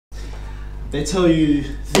they tell you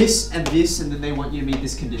this, and then they want you to meet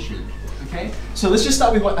this condition. Okay? So let's just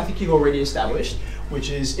start with what I think you've already established, which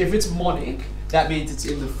is if it's monic, that means it's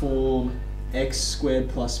in the form x squared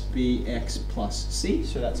plus bx plus c.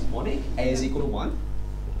 So that's monic. A is equal to 1.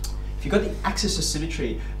 If you've got the axis of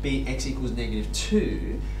symmetry being x equals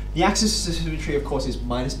 -2, the axis of symmetry, of course, is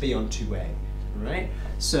minus b on 2a, right?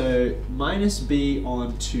 So minus b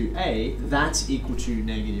on 2a, that's equal to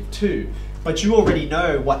 -2. But you already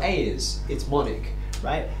know what a is. It's monic,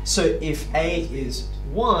 right? So if a is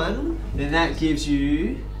 1, then that gives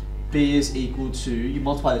you b is equal to, you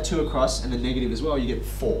multiply the 2 across and the negative as well, you get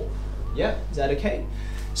 4. Yeah, is that okay?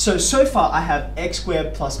 So far I have x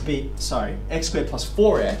squared plus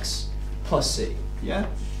 4x plus c, yeah?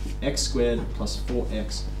 X squared plus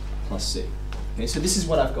 4x plus c. Okay, so this is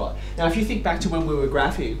what I've got. Now if you think back to when we were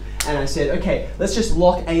graphing and I said, okay, let's just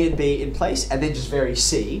lock a and b in place and then just vary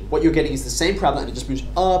c, what you're getting is the same parabola and it just moves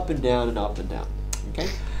up and down and up and down, okay?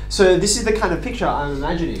 So this is the kind of picture I'm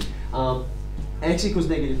imagining. X equals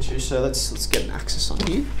 -2, so let's get an axis on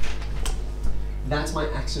here. That's my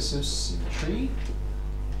axis of symmetry.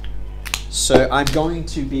 So I'm going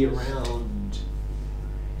to be around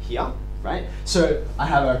here, right? So I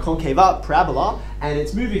have a concave up parabola and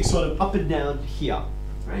it's moving sort of up and down here,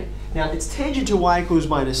 right? Now it's tangent to y equals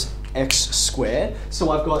minus x squared.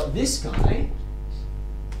 So I've got this guy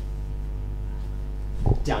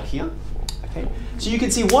down here, okay? So you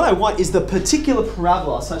can see what I want is the particular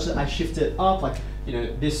parabola such that I shift it up, like, you know,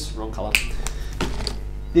 this, wrong color.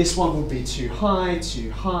 This one would be too high,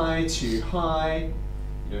 too high, too high,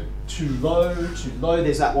 you know, too low, too low.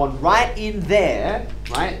 There's that one right in there,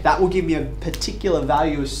 right? That will give me a particular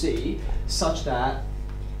value of c such that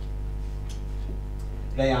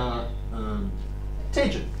they are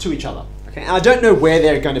tangent to each other. Okay, and I don't know where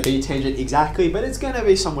they're going to be tangent exactly, but it's going to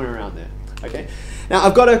be somewhere around there. Okay, now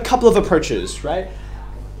I've got a couple of approaches, right?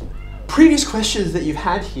 Previous questions that you've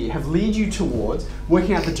had here have led you towards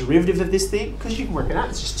working out the derivative of this thing, because you can work it out,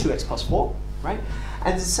 it's just 2x plus 4, right?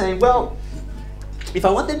 And it's saying, well, if I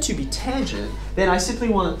want them to be tangent, then I simply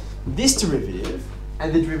want this derivative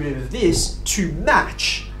and the derivative of this to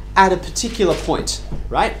match at a particular point,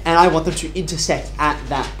 right? And I want them to intersect at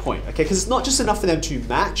that point, okay? Because it's not just enough for them to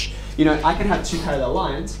match. You know, I can have two parallel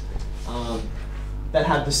lines that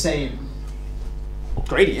have the same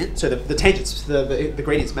gradient, so the tangents, the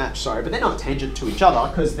gradients match, sorry, but they're not tangent to each other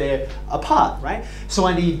because they're apart, right? So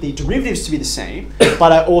I need the derivatives to be the same,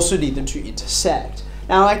 but I also need them to intersect.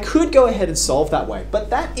 Now I could go ahead and solve that way, but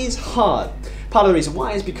that is hard. Part of the reason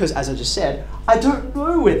why is because, as I just said, I don't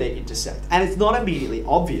know where they intersect, and it's not immediately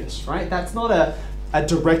obvious, right? That's not a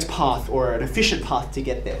direct path or an efficient path to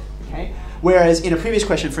get there, okay? Whereas in a previous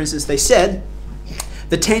question, for instance, they said,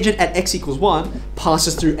 the tangent at x equals 1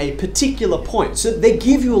 passes through a particular point. So they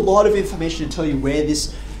give you a lot of information to tell you where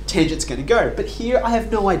this tangent's going to go. But here I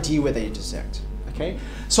have no idea where they intersect. Okay?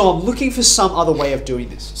 So I'm looking for some other way of doing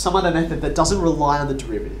this, some other method that doesn't rely on the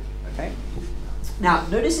derivative. Okay? Now,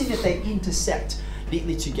 noticing that they intersect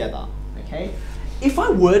neatly together. Okay? If I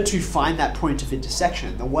were to find that point of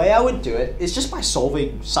intersection, the way I would do it is just by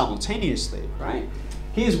solving simultaneously. Right?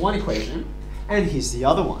 Here's one equation, and here's the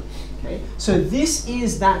other one. Okay, so this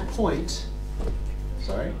is that point,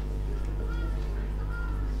 sorry.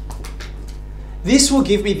 This will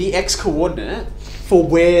give me the x coordinate for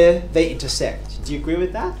where they intersect. Do you agree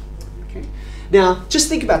with that? Okay. Now, just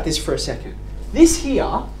think about this for a second. This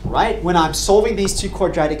here, right, when I'm solving these two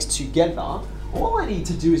quadratics together, all I need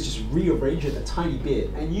to do is just rearrange it a tiny bit,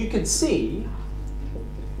 and you can see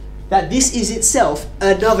that this is itself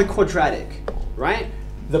another quadratic, right?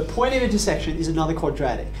 The point of intersection is another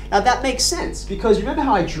quadratic. Now that makes sense because remember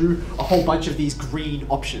how I drew a whole bunch of these green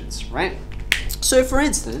options, right? So for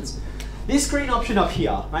instance, this green option up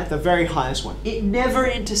here, right, the very highest one, it never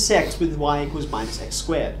intersects with y equals minus x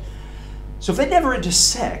squared. So if they never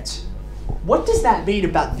intersect, what does that mean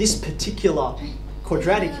about this particular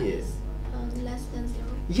quadratic here? Less than 0.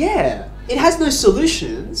 Yeah, it has no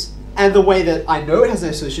solutions, and the way that I know it has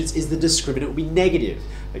no solutions is the discriminant will be negative.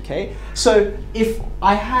 Okay, so if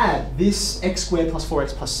I had this x squared plus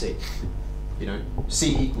 4x plus c, you know,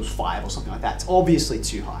 c equals 5 or something like that, it's obviously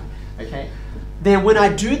too high, okay? Then when I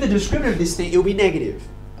do the discriminant of this thing, it'll be negative,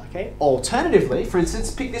 okay? Alternatively, for instance,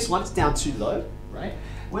 pick this one, it's down too low, right?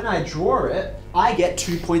 When I draw it, I get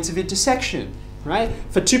 2 points of intersection, right?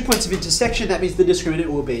 For 2 points of intersection, that means the discriminant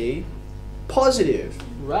will be positive,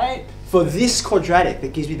 right? For this quadratic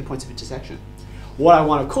that gives me the points of intersection. What I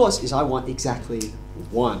want, of course, is I want exactly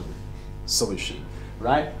one solution,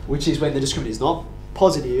 right? Which is when the discriminant is not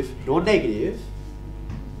positive nor negative,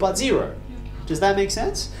 but 0. Does that make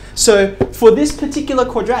sense? So for this particular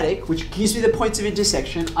quadratic, which gives me the points of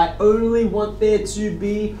intersection, I only want there to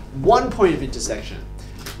be one point of intersection,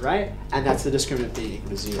 right? And that's the discriminant being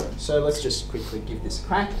equal to 0. So let's just quickly give this a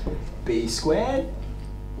crack. B squared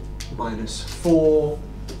minus 4AC.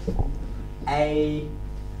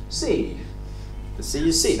 The C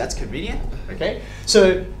is C, that's convenient, okay?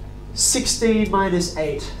 So 16 minus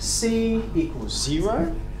 8C equals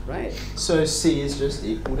 0, right? So C is just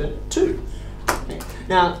equal to 2. Okay.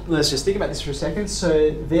 Now, let's just think about this for a second.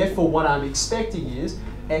 So therefore, what I'm expecting is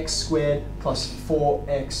x squared plus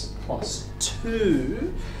 4x plus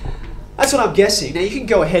 2. That's what I'm guessing. Now, you can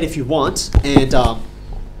go ahead if you want, and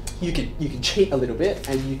you can cheat a little bit,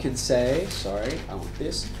 and you can say, sorry, I want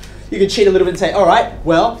this. You can cheat a little bit and say, all right,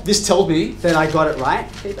 well, this tells me that I got it right.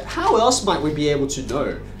 Okay, but how else might we be able to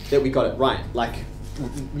know that we got it right? Like,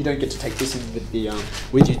 you don't get to take this in with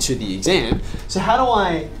you to the exam. So how do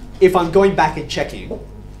I, if I'm going back and checking,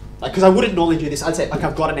 like, because I wouldn't normally do this, I'd say, like,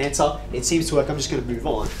 I've got an answer, it seems to work, I'm just going to move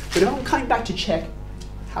on. But if I'm coming back to check,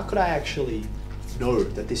 how could I actually know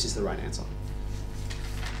that this is the right answer?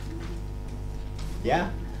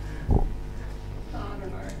 Yeah? I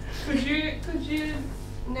don't know. Could you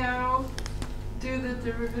now do the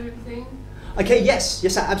derivative thing? Okay, yes,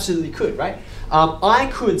 I absolutely could, right?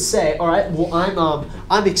 I could say, all right, well,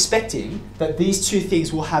 I'm expecting that these two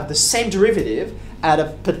things will have the same derivative at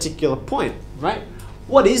a particular point, right?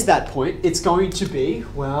 What is that point? It's going to be,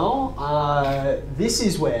 well, this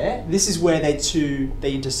is where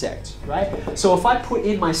they intersect, right? So if I put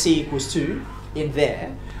in my c equals 2 in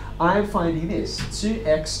there, I'm finding this,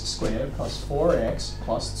 2x squared plus 4x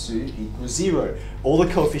plus 2 equals 0. All the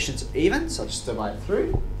coefficients are even, so I'll just divide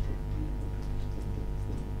through.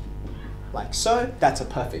 Like so, that's a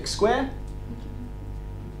perfect square.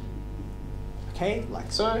 Okay, like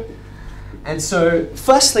so. And so,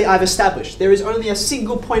 firstly, I've established there is only a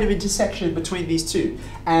single point of intersection between these two.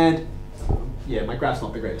 And yeah, my graph's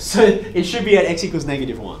not the greatest. So it should be at x equals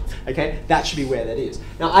 -1. Okay, that should be where that is.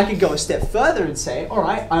 Now I can go a step further and say, all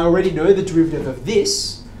right, I already know the derivative of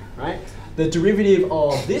this, right? The derivative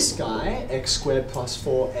of this guy, x squared plus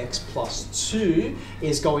 4x plus 2,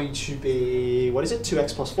 is going to be, what is it,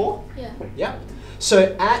 2x plus 4? Yeah. Yeah.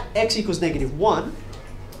 So at x equals -1,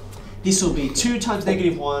 this will be 2 times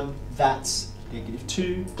 -1, that's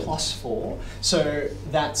 -2 plus 4. So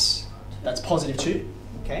that's positive 2.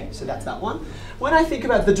 Okay, so that's that one. When I think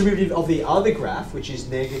about the derivative of the other graph, which is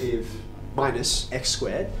negative minus x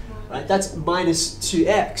squared, right, that's minus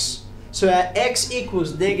 2x. So at x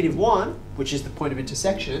equals -1, which is the point of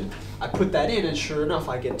intersection, I put that in and sure enough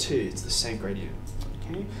I get 2. It's the same gradient.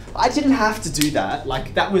 Okay. I didn't have to do that.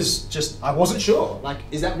 Like, that was just, I wasn't sure. Like,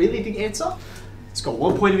 is that really the answer? It's got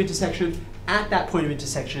one point of intersection. At that point of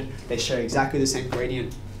intersection, they share exactly the same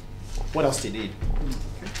gradient. What else do you need? Okay.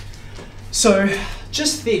 So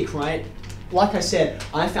just think, right? Like I said,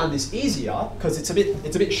 I found this easier because it's a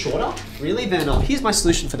bit shorter, really, than here's my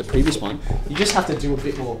solution for the previous one. You just have to do a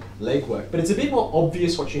bit more legwork, but it's a bit more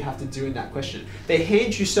obvious what you have to do in that question. They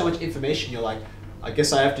hand you so much information, you're like, I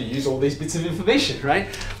guess I have to use all these bits of information, right?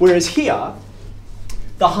 Whereas here,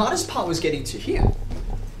 the hardest part was getting to here,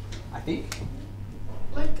 I think.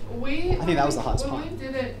 Like I think that was the hardest part. When we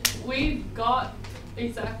did it, we got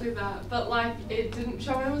exactly that, but like it didn't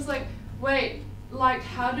show. I was like, wait, like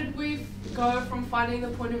how did we go from finding the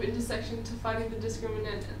point of intersection to finding the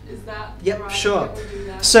discriminant? Is that yep, right? sure. Can we do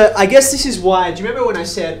that? So I guess this is why. Do you remember when I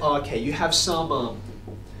said, oh, okay, you have some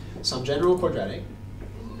general quadratic,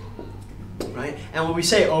 right? And when we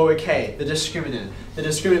say, oh, okay, the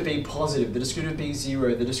discriminant being positive, the discriminant being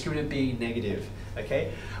 0, the discriminant being negative,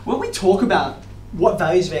 okay? When we talk about what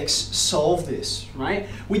values of x solve this, right?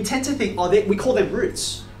 We tend to think, oh, we call them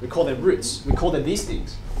roots. We call them roots. We call them these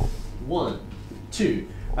things. 1, 2,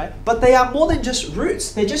 right? But they are more than just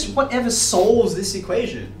roots. They're just whatever solves this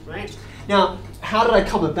equation, right? Now, how did I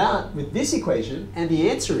come about with this equation? And the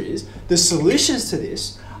answer is, the solutions to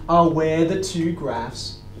this are where the two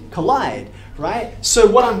graphs collide, right? So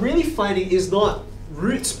what I'm really finding is not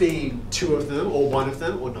roots being 2 of them, or 1 of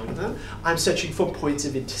them, or none of them. I'm searching for points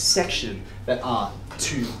of intersection that are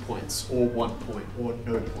 2 points, or 1 point, or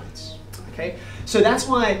no points. Okay, so that's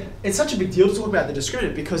why it's such a big deal to talk about the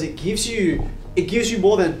discriminant, because it gives you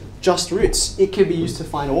more than just roots. It can be used to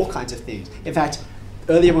find all kinds of things. In fact,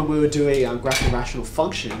 earlier when we were doing graphing rational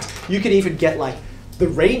functions, you can even get like the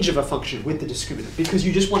range of a function with the discriminant, because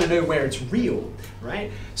you just want to know where it's real, right?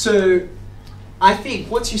 So I think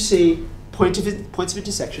once you see points of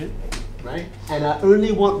intersection, right, and I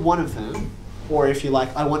only want one of them, or if you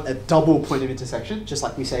like, I want a double point of intersection, just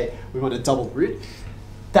like we say we want a double root,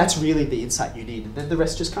 that's really the insight you need, and then the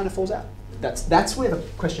rest just kind of falls out. That's where the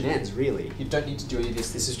question ends, really. You don't need to do any of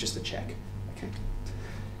this. This is just a check. Okay.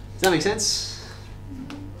 Does that make sense?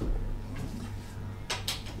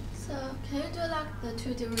 So can you do like the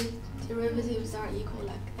two derivatives are equal,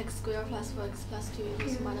 like x squared plus 4x plus 2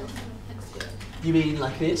 equals minus x squared? You mean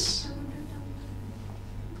like this?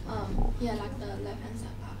 Yeah, like the left-hand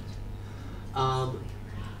side part.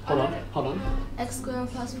 Hold on. X squared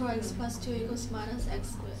plus 4x plus 2 equals minus x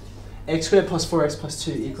squared. X squared plus 4x plus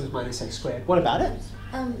 2 equals minus x squared. What about it?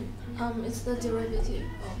 It's the derivative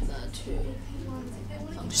of the two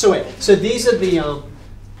functions. So wait, so these are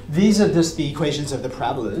just the equations of the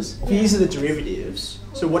parabolas. Yeah. These are the derivatives.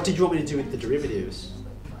 So what did you want me to do with the derivatives?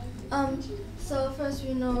 So first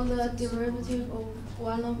we know the derivative of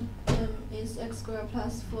one of them is x squared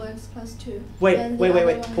plus 4x plus 2. Wait. And the other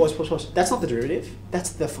one- Pause. That's not the derivative. That's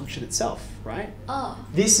the function itself, right? Oh,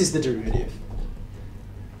 This is the derivative.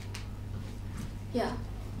 yeah.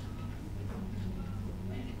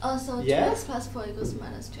 So Yeah. 2x plus 4 equals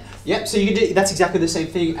minus 2x. Yep, so you can do, that's exactly the same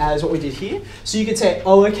thing as what we did here. So you can say,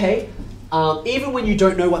 oh, okay, even when you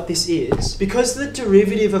don't know what this is, because the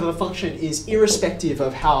derivative of a function is irrespective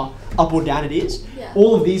of how up or down it is, Yeah.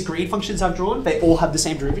 all of these green functions I've drawn, they all have the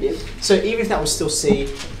same derivative. So even if that was still C,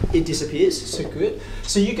 it disappears, so good.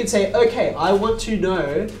 So you can say, okay, I want to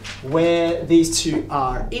know where these two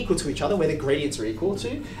are equal to each other, where the gradients are equal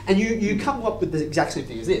to, and you come up with the exact same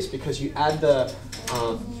thing as this, because you add the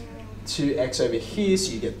 2x over here,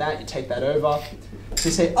 so you get that, you take that over. So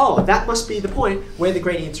you say, oh, that must be the point where the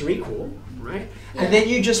gradients are equal, right? Yeah. And then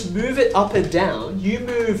you just move it up and down. You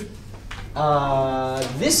move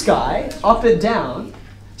this guy up and down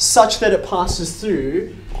such that it passes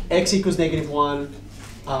through x equals -1,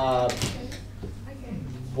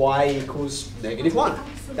 y equals -1.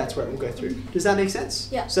 That's where it will go through. Does that make sense?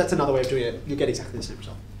 Yeah. So that's another way of doing it. You'll get exactly the same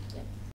result.